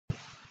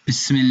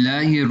بسم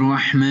الله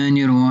الرحمن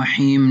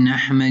الرحيم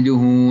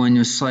نحمده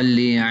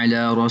ونصلي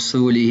على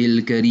رسوله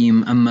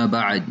الكريم أما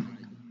بعد.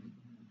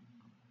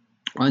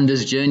 On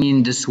this journey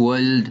in this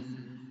world,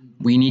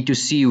 we need to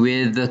see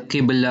where the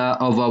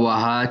Qibla of our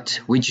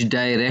heart, which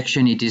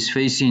direction it is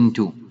facing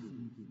to.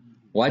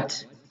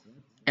 What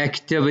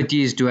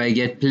activities do I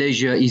get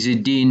pleasure? Is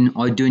it deen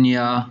or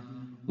dunya?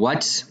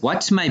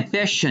 What's my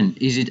passion?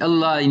 Is it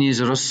Allah and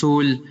His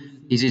Rasul?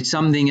 Is it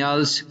something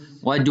else?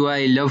 What do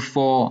I love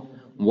for?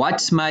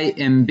 What's my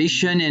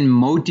ambition and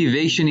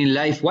motivation in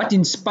life? What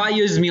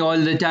inspires me all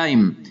the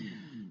time?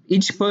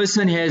 Each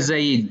person has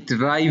a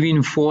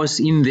driving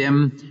force in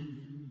them.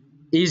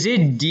 Is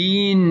it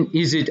deen?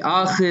 Is it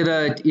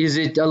akhirat? Is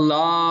it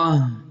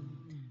Allah?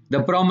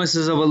 The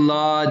promises of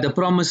Allah, the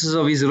promises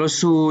of His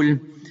Rasul,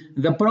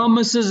 the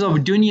promises of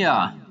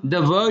dunya,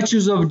 the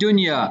virtues of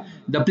dunya,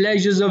 the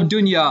pleasures of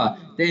dunya,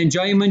 the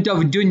enjoyment of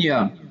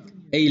dunya.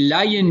 A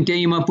lion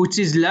tamer puts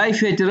his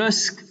life at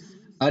risk.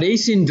 A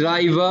racing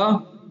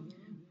driver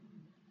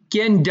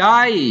can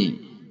die.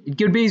 It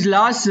could be his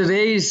last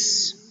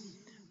race.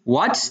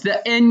 What's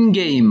the end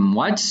game?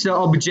 What's the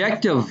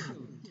objective?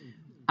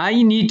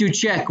 I need to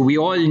check. We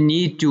all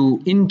need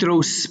to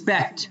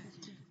introspect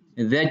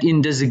that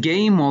in this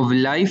game of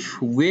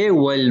life, where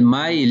will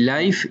my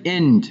life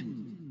end?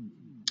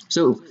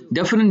 So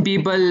different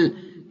people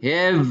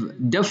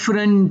have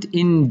different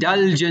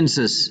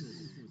indulgences,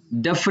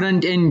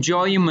 different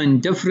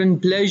enjoyment,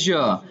 different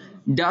pleasure.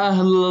 The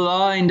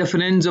Ahlullah and the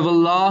friends of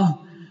Allah,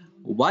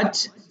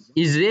 what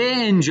is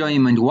their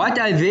enjoyment? What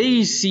are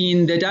they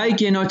seeing that I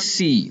cannot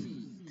see?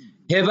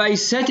 Have I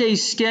set a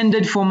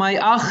standard for my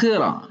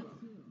akhirah?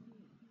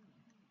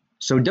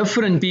 So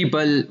different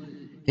people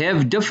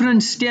have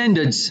different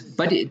standards,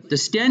 but the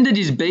standard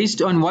is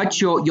based on what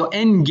your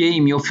end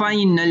game, your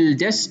final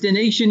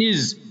destination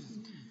is.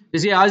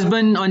 There's a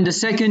husband on the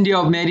second day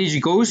of marriage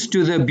goes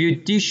to the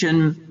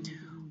beautician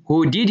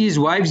who did his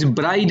wife's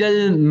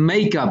bridal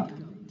makeup,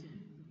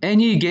 and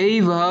he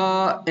gave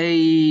her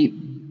a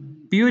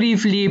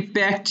beautifully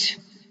packed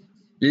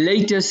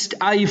latest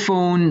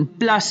iPhone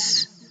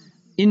Plus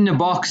in a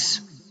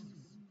box.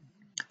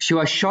 She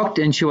was shocked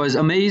and she was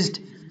amazed.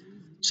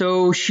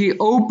 So she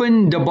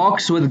opened the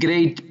box with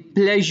great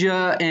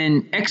pleasure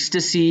and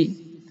ecstasy,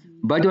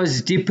 but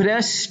was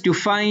depressed to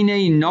find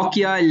a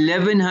Nokia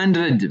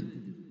 1100.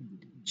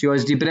 She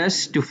was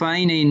depressed to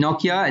find a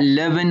Nokia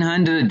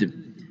 1100.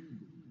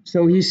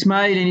 So he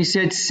smiled and he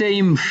said,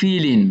 same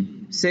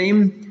feeling,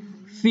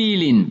 same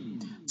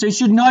feeling. So it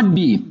should not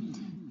be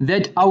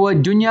that our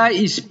dunya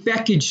is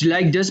packaged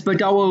like this,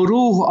 but our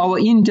ruh, our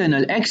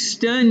internal,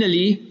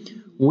 externally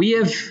we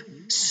have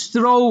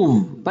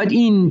strove, but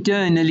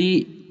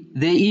internally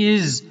there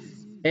is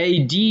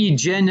a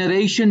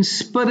degeneration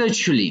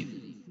spiritually.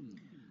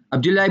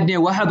 Abdullah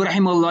bin Wahab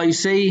rahimahullah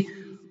say,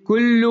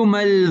 كل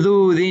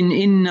ملذوذ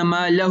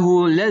إنما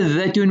له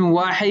لذة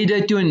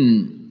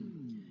واحدة.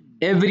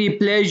 Every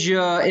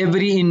pleasure,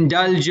 every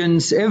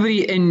indulgence,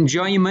 every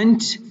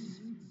enjoyment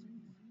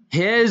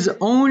has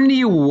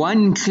only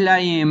one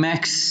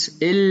climax.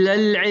 إلا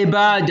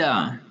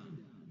العبادة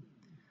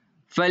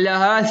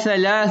فلها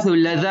ثلاث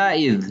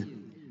لذائذ.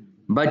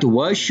 But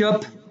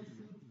worship,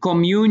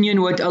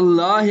 communion with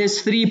Allah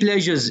has three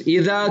pleasures.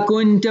 إذا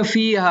كنت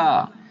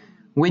فيها.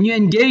 When you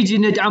engage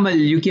in that amal,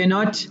 you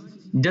cannot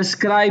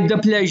describe the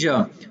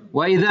pleasure.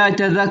 وإذا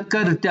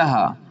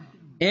تذكرتها.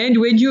 And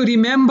when you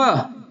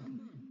remember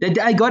that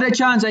I got a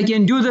chance, I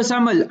can do this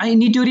amal, I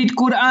need to read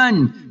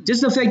Qur'an.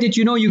 Just the fact that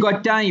you know you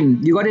got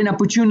time, you got an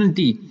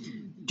opportunity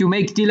to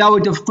make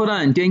tilawat of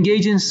Qur'an, to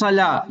engage in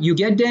salah, you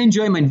get the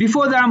enjoyment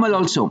before the amal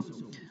also.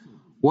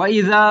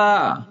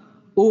 وَإِذَا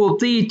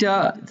أُعْطِيتَ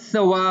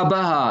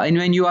ثَوَابَهَا. And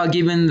when you are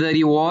given the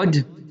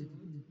reward,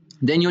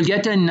 then you'll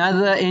get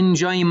another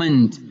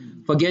enjoyment.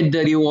 Forget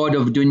the reward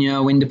of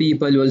dunya. When the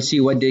people will see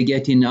what they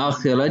get in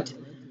akhirat,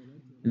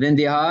 then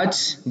their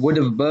hearts would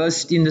have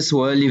burst in this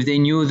world if they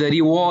knew the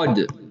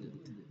reward.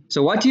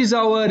 So what is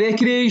our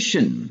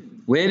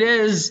recreation?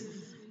 Whereas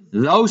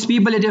those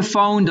people that have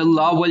found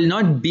Allah will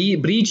not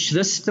breach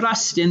this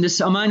trust and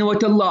this aman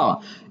with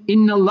Allah.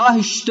 إِنَّ اللَّهِ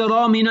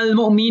اشْتَرَى مِنَ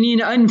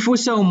الْمُؤْمِنِينَ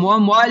أَنفُسَهُمْ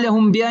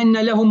وَأَمْوَالَهُمْ بِأَنَّ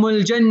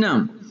لَهُمُ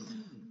الْجَنَّةِ.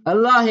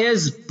 Allah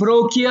has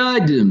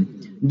procured,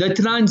 the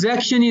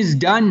transaction is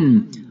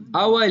done.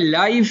 Our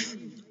life,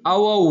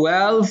 our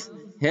wealth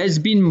has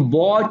been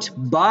bought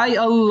by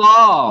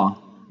Allah.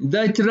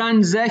 The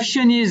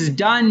transaction is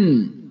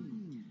done.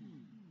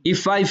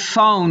 If I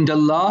found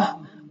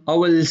Allah, I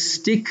will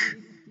stick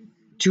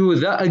to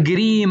the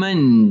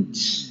agreement.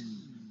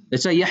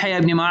 That's why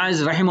Yahya bin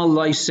Muaaz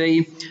rahimahullah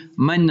say,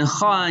 Man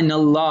khan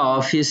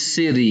Allah fi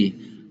sirri,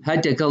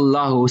 hataka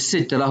Allahu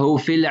sitrahu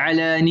fil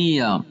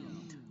alaniya.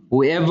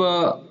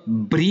 Whoever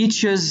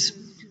breaches,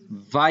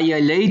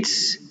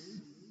 violates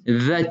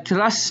the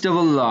trust of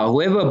Allah,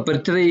 whoever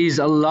betrays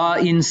Allah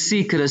in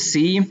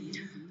secrecy,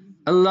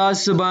 Allah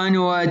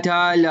subhanahu wa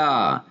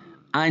ta'ala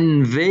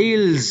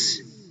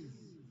unveils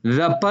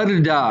the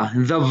parda,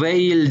 the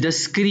veil, the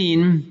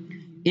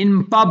screen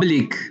in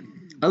public.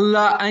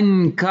 Allah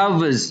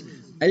uncovers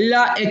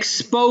Allah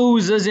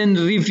exposes and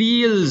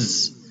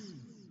reveals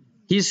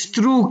His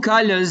true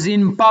colors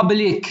in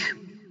public.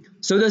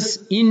 So this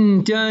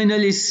internal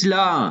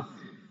Islah,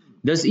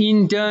 this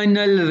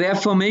internal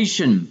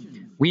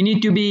reformation, we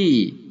need to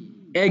be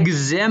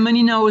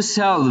examining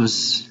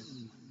ourselves.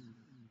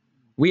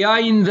 We are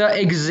in the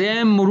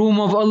exam room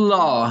of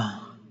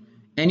Allah,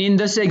 and in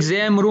this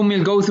exam room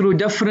we'll go through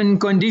different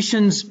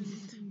conditions.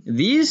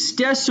 These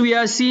tests we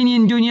are seeing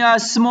in dunya are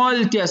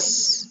small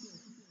tests.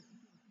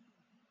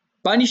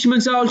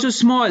 Punishments are also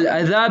small.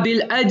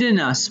 Adhabil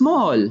adna,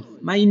 small,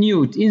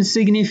 minute,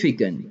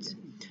 insignificant.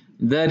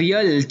 The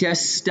real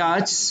test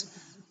starts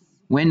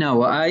when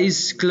our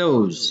eyes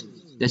close.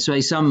 That's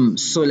why some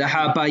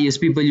sulaha, pious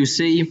people, you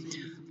say,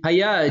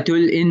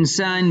 Hayatul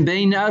insan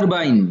bain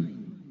arba'in,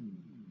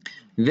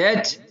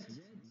 that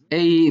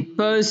a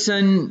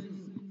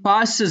person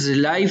passes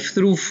life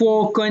through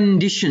four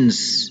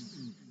conditions,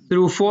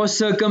 through four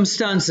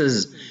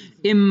circumstances.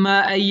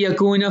 إما أن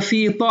يكون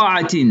في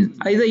طاعة,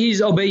 either he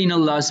is obeying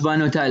Allah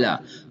subhanahu wa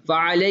ta'ala,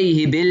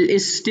 فعليه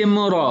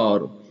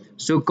بالاستمرار,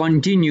 so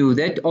continue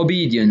that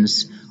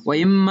obedience.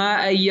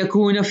 وإما أن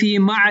يكون في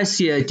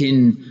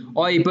معصية,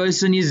 or a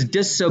person is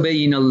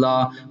disobeying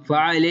Allah,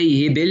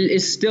 فعليه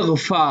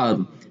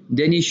بالاستغفار,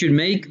 then he should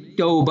make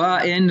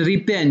tawbah and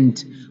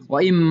repent.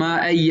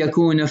 وإما أن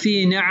يكون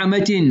في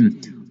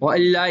نعمة, or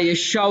Allah has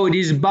showered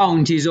His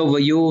bounties over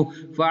you,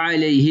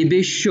 فعليه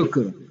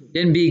بالشكر,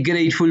 then be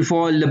grateful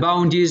for all the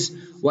bounties.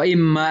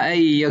 وَإِمَّا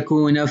أَن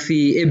يَكُونَ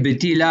فِي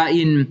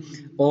إِبْتِلَاءٍ,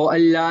 or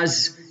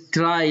Allah's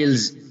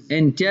trials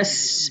and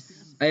tests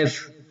have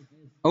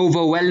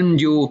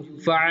overwhelmed you,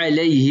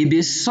 فَعَلَيْهِ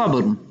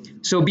بِالصَّبْرِ,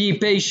 so be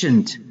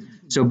patient.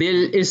 So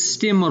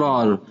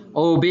بِالْإِسْتِمْرَارِ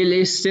or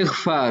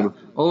بِالْإِسْتِغْفَارِ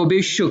or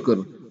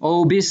بِالشُّكْرِ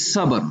or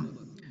بِالصَّبْرِ.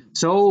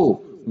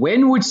 So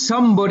when would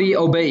somebody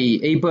obey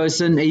a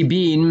person, a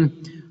being?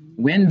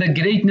 When the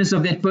greatness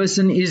of that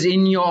person is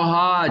in your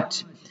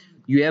heart.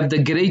 You have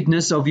the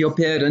greatness of your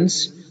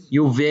parents,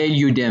 you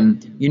value them,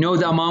 you know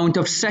the amount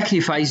of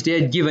sacrifice they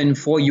had given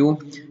for you.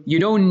 You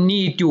don't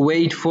need to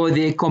wait for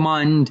their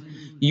command.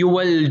 You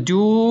will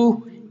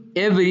do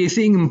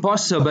everything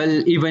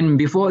possible even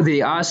before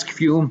they ask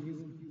you,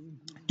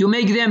 to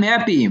make them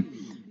happy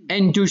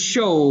and to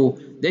show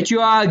that you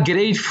are a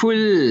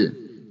grateful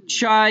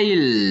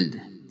child.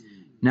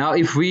 Now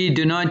if we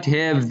do not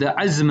have the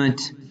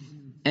azmat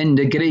and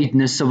the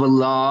greatness of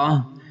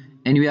Allah,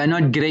 and we are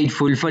not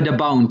grateful for the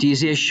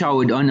bounties He has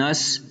showered on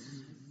us,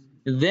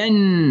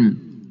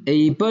 then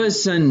a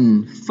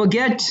person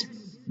forget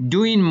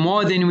doing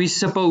more than we're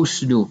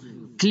supposed to do.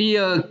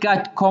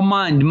 Clear-cut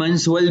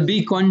commandments will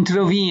be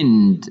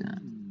contravened.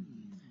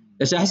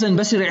 As Hasan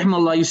Basry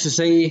rahimahullah used to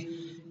say,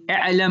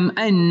 اعلم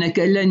أنك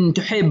لن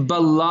تحب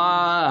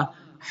الله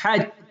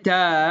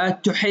حتى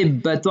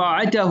تحب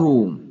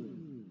طاعته.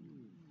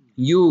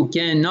 You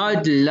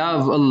cannot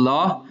love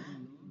Allah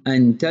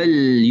until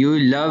you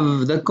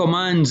love the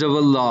commands of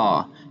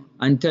Allah.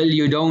 Until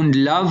you don't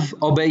love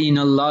obeying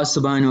Allah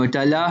subhanahu wa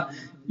ta'ala,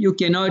 you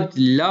cannot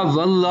love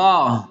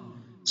Allah.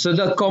 So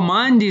the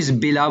command is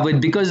beloved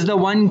because the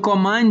one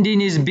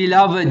commanding is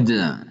beloved.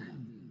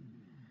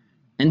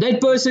 And that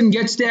person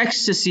gets the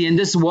ecstasy, and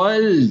this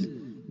world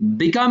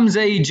becomes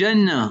a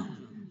Jannah.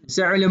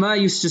 So ulama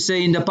used to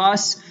say in the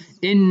past,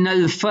 إِنَّ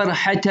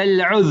الْفَرْحَةَ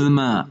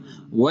الْعُظْمَى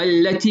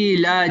وَالَّتِي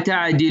لَا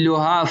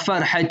تَعْدِلُهَا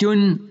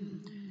فَرْحَةٌ,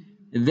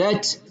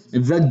 that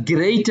the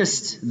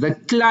greatest, the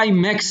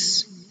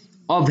climax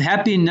of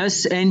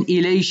happiness and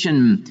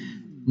elation,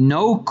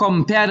 no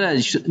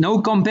comparison,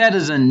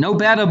 no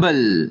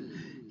parable,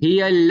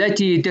 هي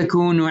التي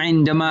تكون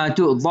عندما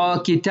تؤضى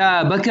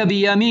كتابك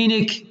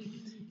بيمينك.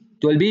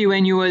 It will be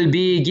when you will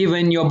be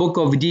given your book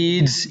of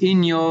deeds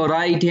in your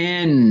right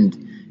hand,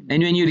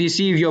 and when you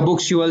receive your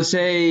books you will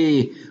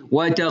say,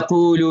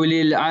 وَتَقُولُ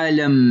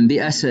لِلْعَالَمِ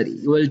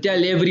بِأَسَرِ, you will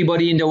tell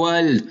everybody in the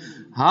world,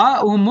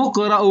 هَاؤُمُ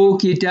اقْرَءُوا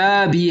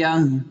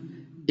كِتَابِيَهْ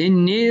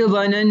إِنِّي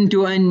ظَنَنْتُ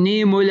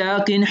أَنِّي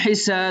مُلَاقٍ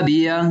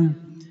حِسَابِيَهْ.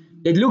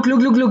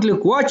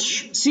 Look,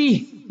 watch,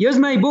 see, here's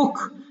my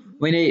book.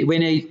 When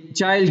a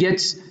child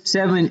gets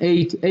 7,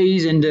 8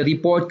 A's and the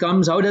report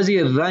comes, how does he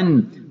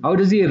run? How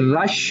does he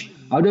rush?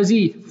 How does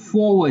he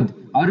forward?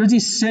 How does he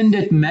send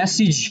that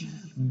message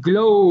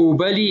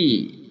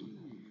globally?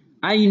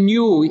 I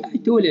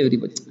told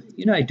everybody,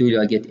 I told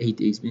you I get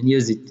 8 A's, man,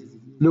 here's it.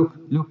 Look.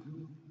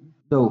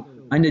 So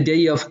on the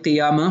day of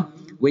Qiyamah,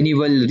 when he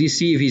will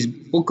receive his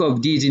book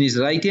of deeds in his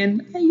right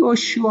hand, you are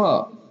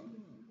sure.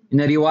 In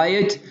a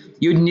riwayat,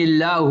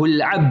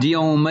 Yudnillahu al-abd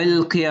yawm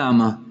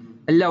al-qiyamah,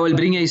 Allah will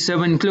bring a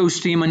servant close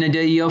to him on the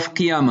day of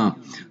Qiyamah.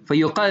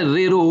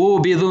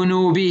 فَيُقَرِّرُهُ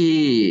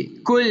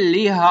بِذُنُوبِهِ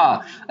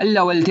كُلِّهَا,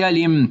 Allah will tell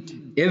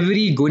him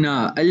every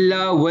guna.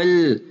 Allah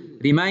will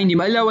remind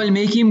him, Allah will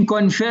make him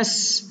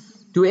confess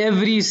to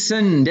every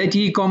sin that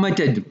he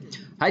committed.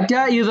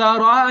 حَتَّى إِذَا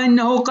رَأَى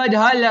أَنَّهُ قَدْ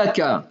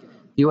هَلَكَ,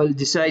 he will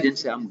decide and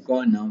say, I'm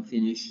gone now, I'm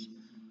finished.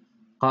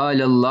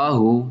 قال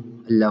الله,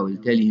 Allah will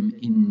tell him,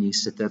 إِنِّي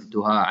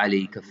سَتَرْتُهَا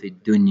عَلَيْكَ فِي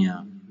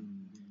الدُّنْيَا,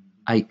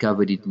 I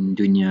covered it in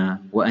dunya.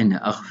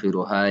 وَأَنَا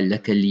أَغْفِرُهَا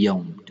لَكَ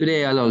الْيَوْمِ.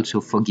 Today I'll also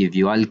forgive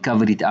you. I'll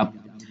cover it up.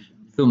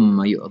 ثُمَّ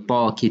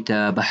يُعْطَى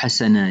كِتَابَ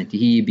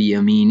حَسَنَاتِهِ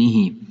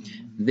بِيَمِينِهِ.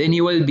 Then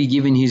he will be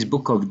given his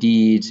book of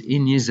deeds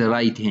in his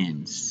right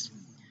hands.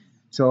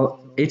 So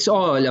it's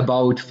all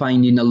about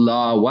finding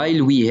Allah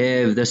while we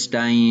have this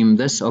time,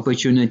 this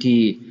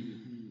opportunity,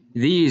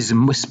 these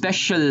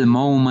special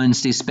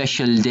moments, these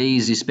special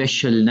days, these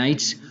special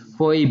nights.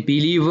 For a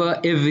believer,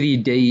 every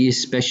day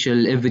is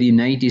special, every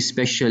night is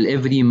special,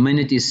 every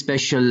minute is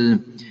special,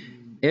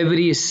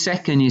 every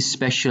second is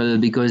special,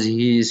 because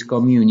he is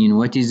communing.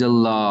 What is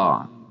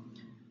Allah?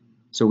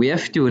 So we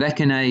have to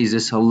recognize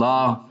this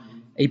Allah.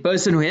 A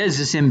person who has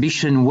this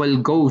ambition will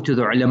go to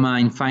the ulama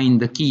and find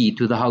the key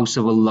to the house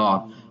of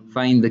Allah,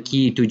 find the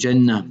key to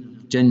Jannah,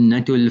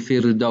 Jannatul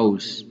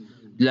Firdaus.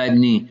 Abdullah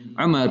ibn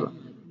Umar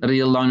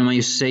radiallahu anhu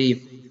used to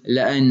say,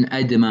 لَأَنْ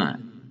أَدْمَ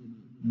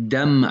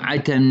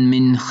دَمْعَةً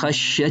مِّنْ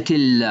خَشْيَةِ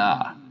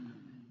اللَّهِ,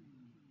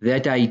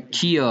 that I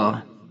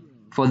tear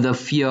for the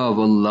fear of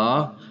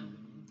Allah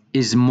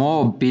is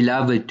more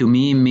beloved to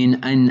me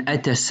min an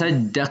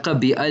atasaddaqa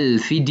bi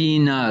alfi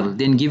dinar,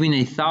 than giving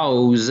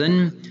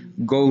 1,000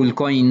 gold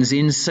coins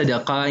in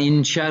sadaqah,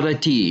 in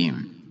charity.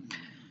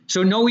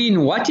 So knowing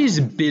what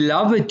is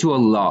beloved to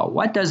Allah,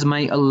 what does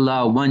my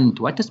Allah want,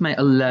 what does my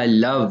Allah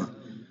love,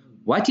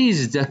 what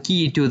is the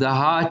key to the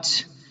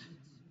heart,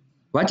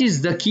 what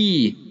is the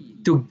key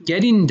to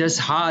getting this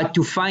heart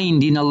to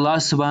find in Allah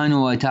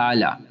subhanahu wa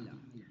ta'ala.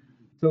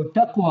 So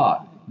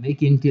taqwa,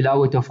 making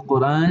tilawat of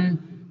Quran,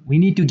 we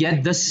need to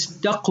get this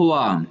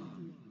taqwa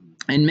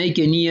and make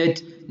a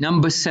niyat.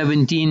 Number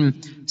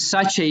 17,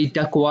 such a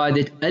taqwa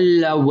that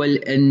Allah will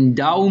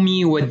endow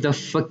me with the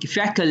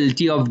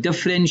faculty of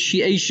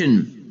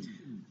differentiation.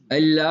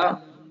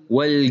 Allah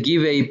will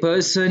give a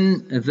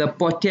person the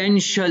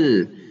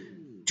potential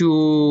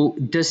to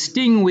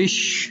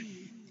distinguish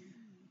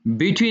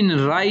between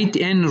right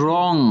and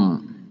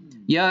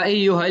wrong. Ya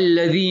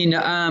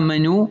ayyuhalladhina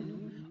amanu,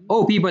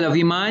 O people of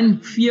Iman,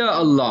 fear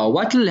Allah.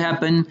 What will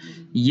happen?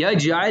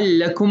 يَجْعَلْ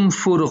لَكُمْ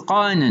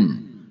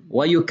فُرْقَانًا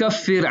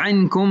وَيُكَفِّرْ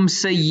عَنْكُمْ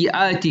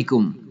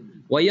سَيِّئَاتِكُمْ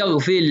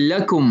وَيَغْفِرْ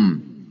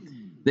لَكُمْ.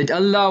 That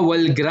Allah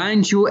will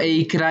grant you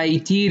a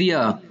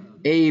criteria,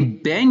 a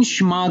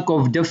benchmark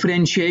of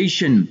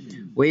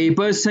differentiation, where a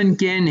person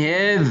can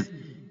have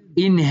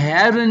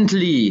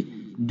inherently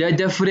the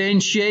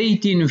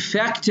differentiating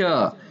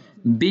factor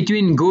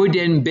between good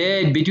and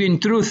bad, between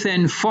truth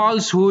and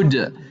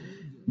falsehood.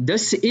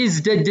 This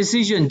is the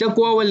decision.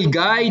 Taqwa will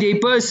guide a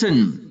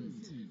person.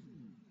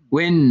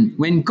 When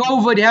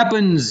COVID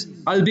happens,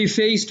 I'll be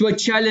faced with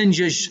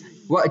challenges.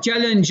 What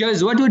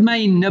would my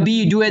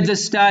Nabi do at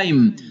this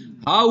time?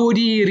 How would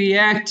he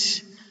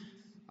react?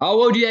 How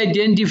would he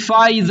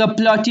identify the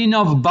plotting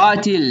of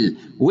batil?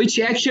 Which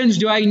actions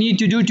do I need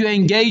to do to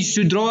engage,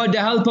 to draw the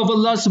help of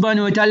Allah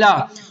subhanahu wa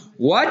ta'ala?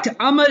 What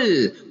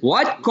amal,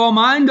 what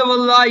command of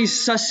Allah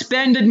is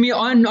suspended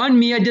on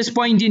me at this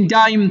point in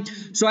time,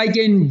 so I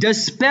can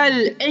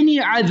dispel any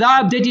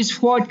adhab that is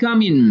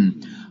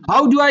forthcoming?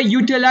 How do I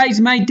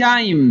utilize my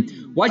time?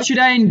 What should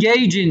I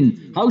engage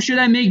in? How should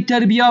I make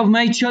tarbiyah of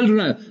my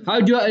children? How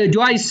do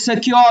I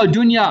secure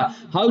dunya?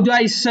 How do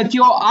I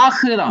secure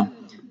akhirah?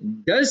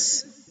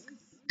 This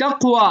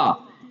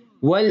taqwa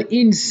will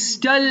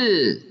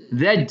instill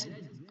that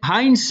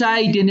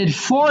hindsight and that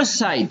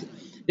foresight,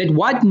 that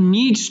what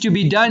needs to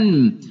be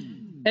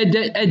done at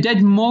that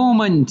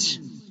moment.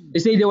 They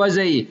say there was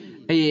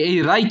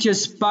a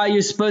righteous,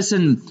 pious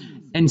person,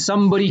 and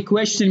somebody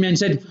questioned me and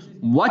said,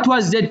 what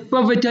was that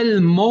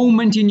pivotal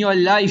moment in your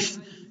life,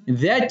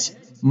 that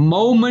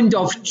moment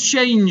of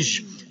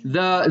change,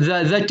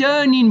 the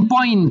turning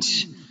point,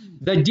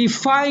 the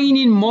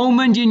defining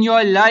moment in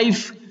your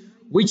life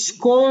which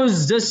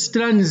caused this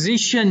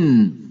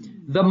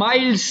transition, the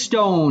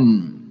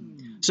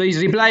milestone? So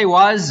his reply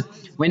was,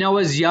 when I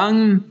was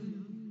young,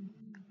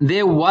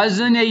 there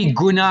wasn't a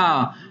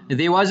guna,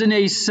 there wasn't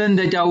a sin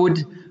that I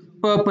would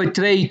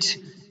perpetrate.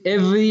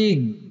 Every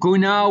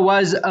guna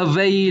was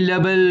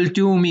available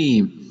to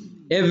me.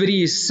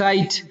 Every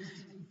sight,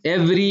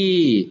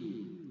 every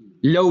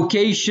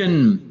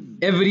location,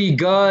 every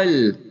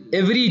girl,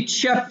 every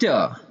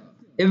chapter,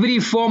 every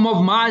form of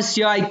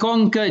ma'asiyah I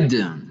conquered.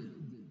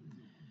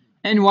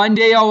 And one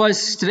day I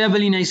was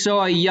traveling, I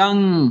saw a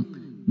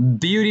young,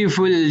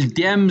 beautiful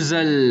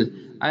damsel.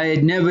 I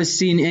had never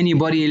seen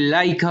anybody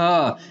like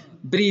her.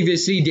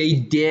 Previously they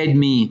dared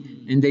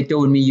me and they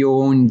told me, you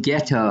won't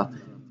get her.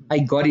 I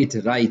got it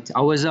right.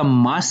 I was a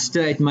master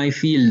at my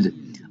field.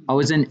 I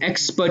was an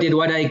expert at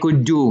what I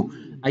could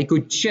do. I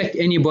could check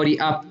anybody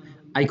up.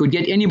 I could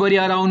get anybody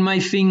around my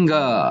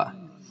finger.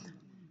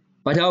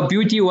 But her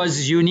beauty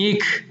was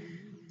unique.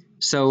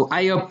 So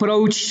I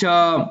approached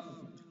her.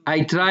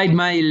 I tried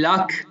my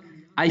luck.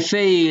 I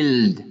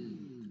failed.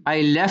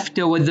 I left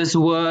her with these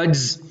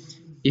words,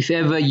 if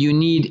ever you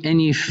need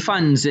any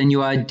funds and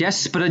you are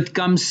desperate,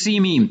 come see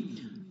me.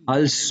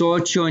 I'll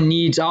sort your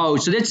needs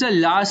out. So that's the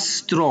last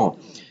straw.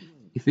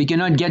 If we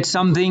cannot get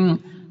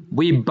something,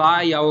 we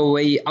buy our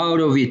way out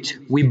of it.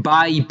 We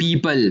buy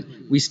people.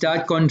 We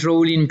start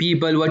controlling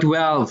people with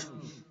wealth.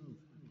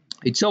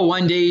 It's so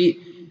one day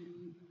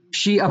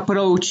she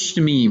approached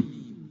me.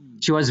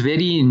 She was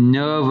very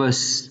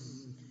nervous,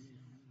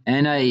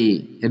 and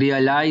I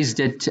realized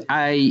that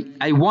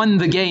I won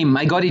the game.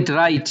 I got it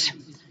right.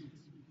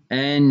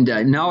 And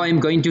now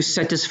I'm going to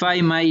satisfy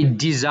my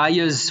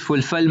desires,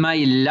 fulfill my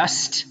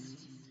lust.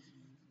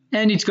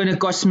 And it's going to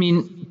cost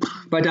me,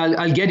 but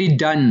I'll get it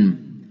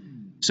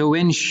done. So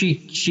when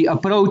she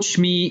approached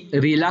me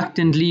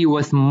reluctantly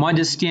with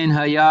modesty and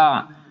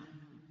haya,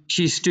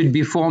 she stood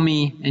before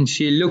me and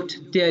she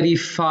looked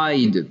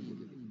terrified.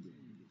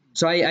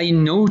 So I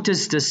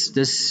noticed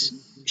this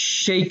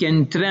shake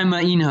and tremor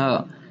in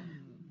her.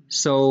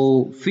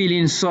 So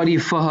feeling sorry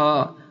for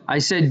her, I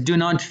said, "Do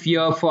not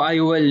fear, for I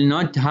will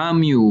not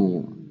harm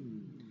you."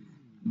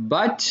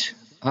 But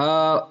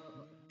her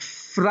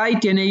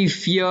fright and her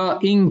fear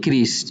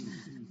increased,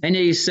 and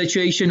her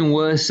situation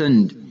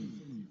worsened,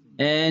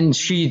 and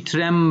she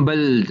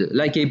trembled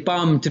like a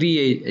palm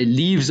tree,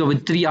 leaves of a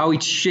tree, how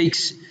it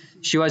shakes.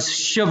 She was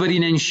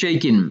shivering and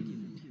shaking.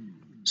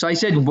 So I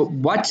said,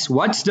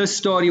 what's the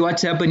story?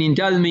 What's happening?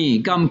 Tell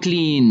me, come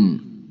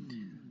clean.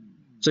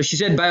 So she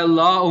said, "By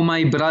Allah, oh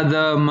my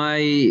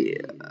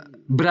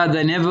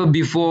brother, never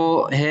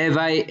before have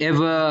I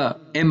ever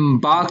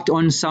embarked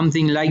on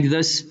something like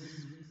this.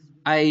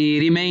 I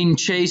remained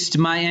chaste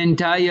my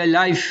entire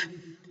life.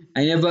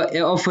 I never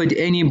offered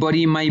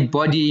anybody my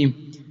body.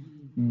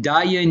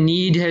 Dire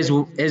need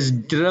has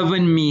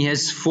driven me,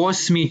 has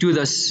forced me to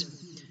this.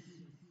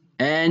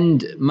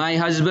 And my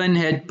husband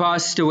had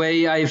passed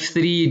away. I have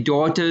 3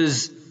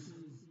 daughters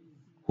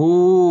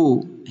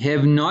who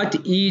have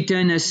not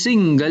eaten a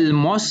single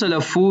morsel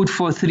of food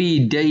for 3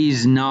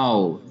 days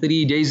now.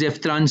 3 days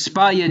have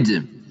transpired.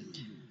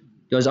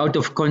 It was out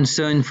of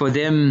concern for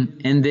them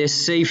and their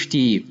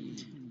safety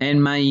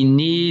and my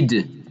need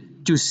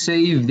to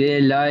save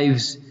their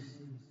lives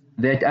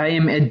that I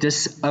am at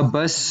this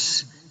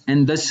abyss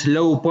and this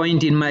low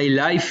point in my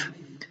life."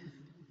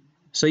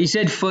 So he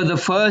said, "For the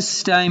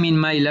first time in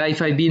my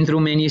life, I've been through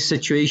many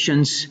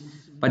situations,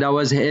 but I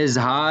was as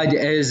hard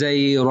as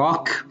a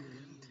rock.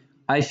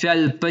 I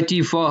felt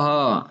pity for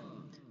her,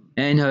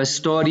 and her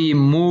story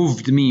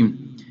moved me.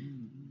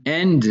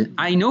 And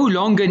I no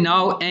longer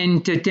now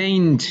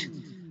entertained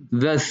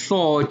the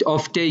thought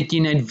of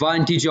taking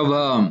advantage of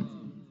her.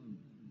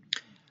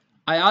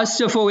 I asked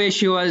her for where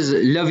she was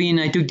living.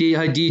 I took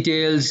her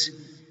details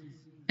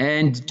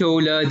and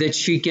told her that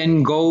she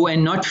can go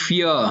and not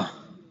fear.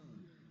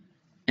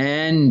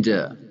 And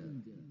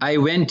I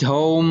went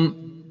home.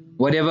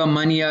 Whatever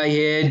money I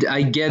had,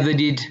 I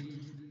gathered it.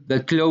 The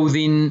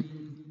clothing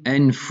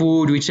and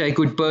food which I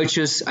could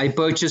purchase, I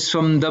purchased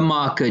from the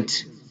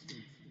market.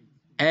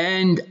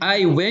 And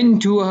I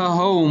went to her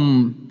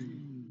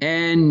home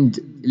and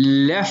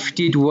left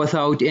it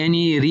without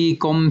any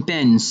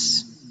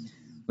recompense.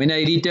 When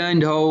I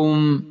returned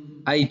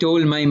home, I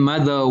told my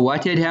mother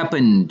what had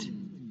happened.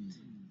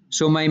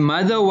 So my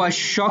mother was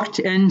shocked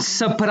and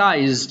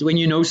surprised. When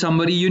you know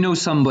somebody, you know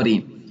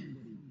somebody.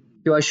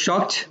 She was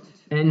shocked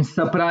and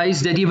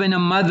surprised that even a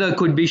mother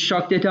could be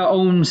shocked at her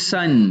own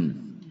son.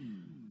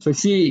 So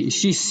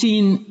she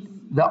seen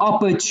the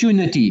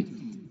opportunity,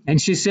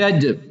 and she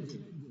said,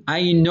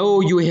 "I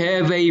know you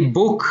have a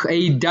book,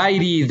 a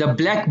diary, the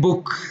black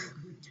book,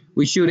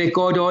 which you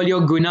record all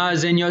your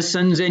gunas and your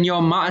sins and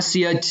your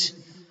ma'asiyat."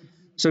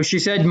 So she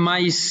said,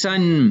 "My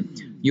son,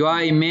 you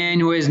are a man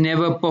who has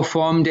never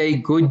performed a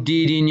good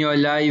deed in your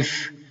life.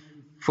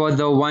 For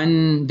the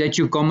one that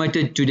you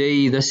committed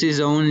today, this is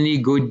the only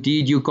good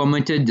deed you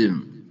committed.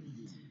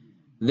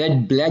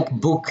 That black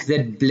book,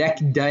 that black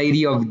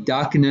diary of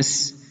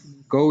darkness,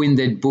 go in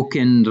that book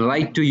and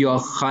write to your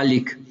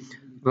Khalik,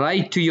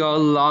 write to your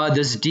Allah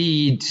this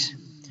deed,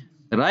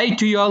 write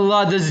to your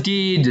Allah this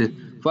deed,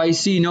 for I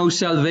see no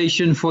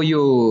salvation for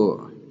you."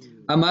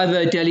 A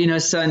mother telling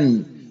her son,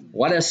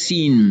 what a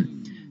scene.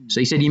 So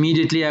he said,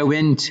 immediately I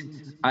went,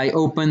 I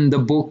opened the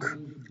book,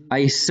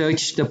 I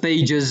searched the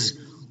pages.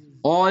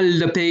 All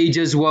the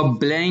pages were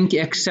blank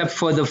except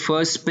for the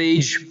first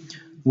page,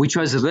 which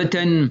was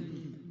written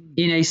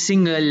in a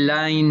single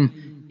line,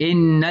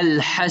 "Innal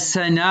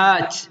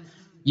hasanat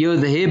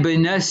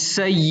yudhibna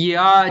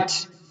sayyat."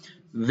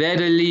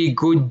 Verily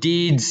good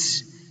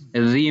deeds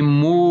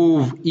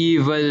remove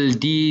evil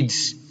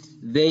deeds.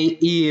 They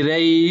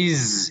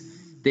erase,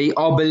 they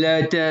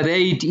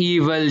obliterate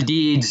evil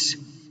deeds.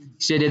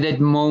 He said, at that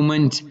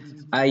moment,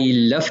 I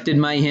lifted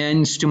my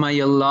hands to my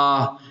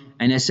Allah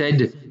and I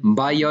said,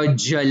 "By your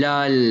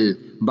Jalal,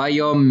 by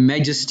your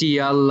Majesty,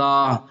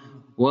 Allah,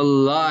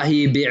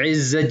 Wallahi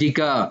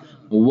bi'izzatika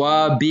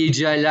wa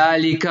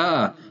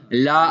bijalalika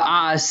la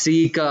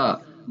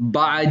a'sika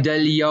ba'da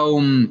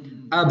al-yawm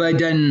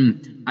abadan."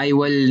 I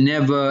will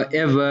never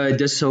ever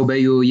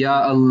disobey you, Ya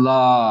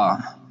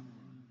Allah.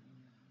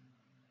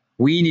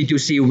 We need to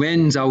see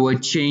when's our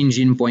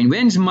changing point,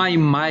 when's my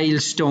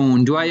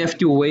milestone. Do I have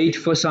to wait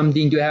for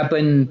something to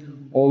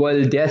happen, or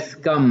will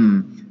death come?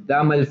 The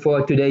amal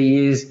for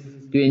today is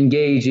to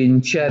engage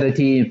in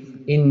charity,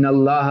 Inna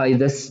Allah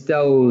idha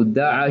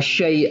istawda'a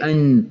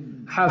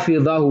shay'an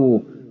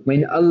hafidahu.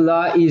 When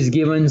Allah is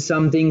given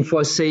something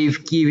for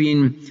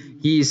safekeeping,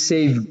 He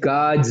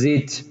safeguards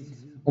it.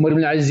 Umar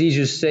ibn Aziz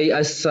used to say,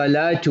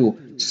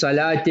 As-salatu,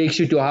 salat takes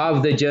you to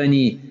half the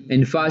journey,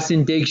 and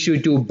fasting takes you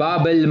to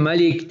Bab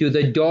al-Malik, to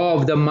the door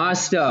of the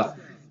master,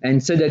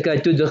 and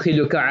sadaqah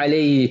tudkhiluka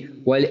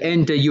alayhi, will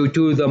enter you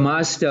to the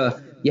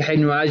master. Yahya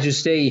bin Muaaz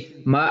used to say,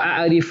 Ma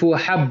a'rifu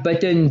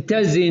habbatan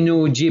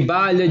tazinu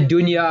jibal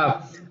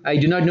ad-dunya. I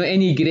do not know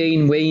any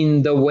grain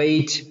weighing the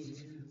weight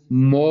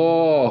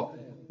more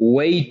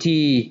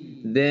weighty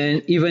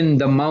than even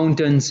the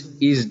mountains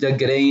is the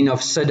grain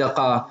of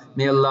sadaqah.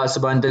 May Allah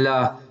subhanahu wa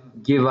ta'ala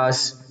give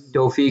us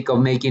tawfiq of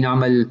making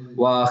amal.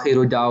 Wa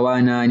akhiru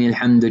da'wana anil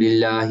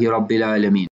hamdulillahi rabbil alameen.